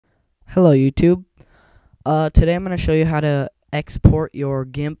Hello YouTube. Today I'm going to show you how to export your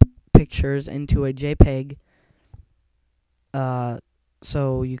GIMP pictures into a JPeg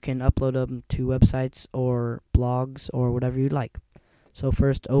so you can upload them to websites or blogs or whatever you like. So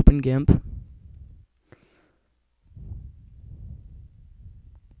first open GIMP.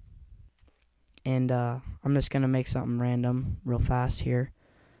 And I'm just going to make something random real fast here.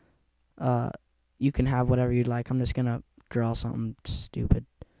 You can have whatever you'd like. I'm just going to draw something stupid.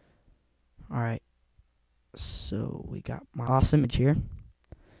 Alright. So we got my awesome image here.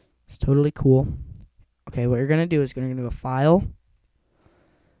 It's totally cool. Okay, what you're going to do is you're going to go File,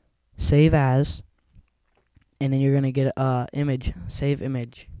 Save As, and then you're going to get Image, Save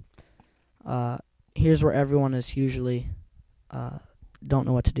Image. Here's where everyone is usually don't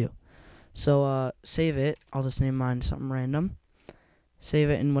know what to do. So save it. I'll just name mine something random. Save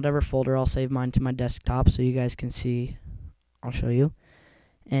it in whatever folder. I'll save mine to my desktop so you guys can see. I'll show you.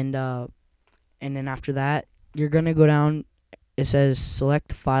 And then after that, you're going to go down. It says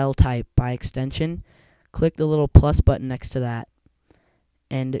select file type by extension. Click the little plus button next to that,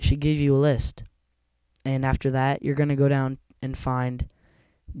 and it should give you a list. And after that, you're going to go down and find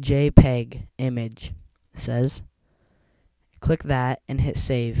JPeg image, it says. Click that and hit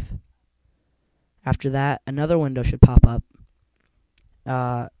save. After that, another window should pop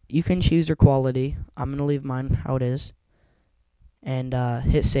up. You can choose your quality. I'm going to leave mine how it is. And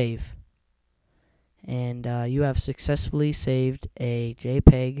hit save. And you have successfully saved a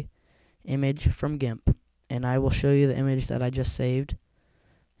JPeg image from GIMP. And I will show you the image that I just saved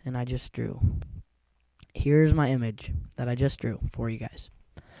and I just drew. Here's my image that I just drew for you guys.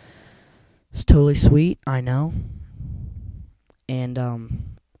 It's totally sweet, I know. And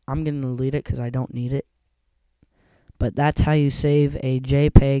I'm going to delete it because I don't need it. But that's how you save a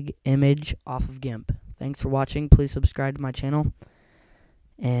JPeg image off of GIMP. Thanks for watching. Please subscribe to my channel.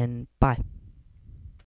 And bye.